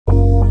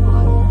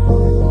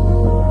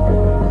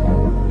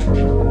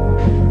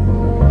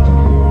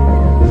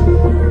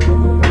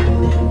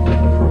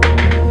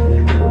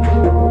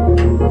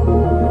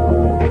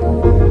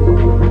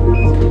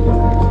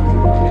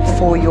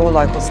for your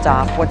local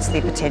staff, what's the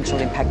potential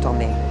impact on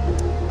them?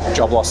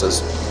 Job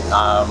losses.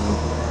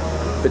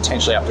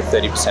 Potentially up to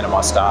 30% of my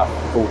staff,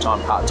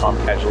 full-time, part-time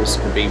casuals,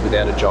 could be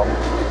without a job,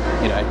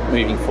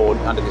 moving forward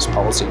under this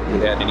policy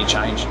without any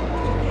change.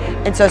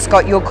 And so,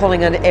 Scott, you're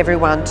calling on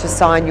everyone to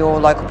sign your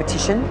local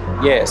petition?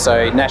 Yeah,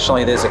 so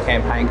nationally there's a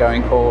campaign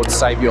going called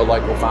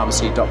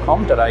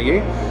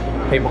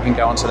saveyourlocalpharmacy.com.au. People can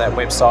go onto that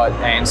website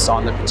and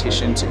sign the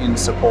petition in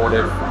support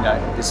of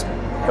this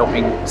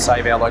helping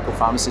save our local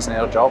pharmacists and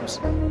our jobs.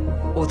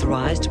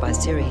 Authorised by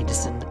Sarah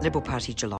Henderson, Liberal Party, Geelong.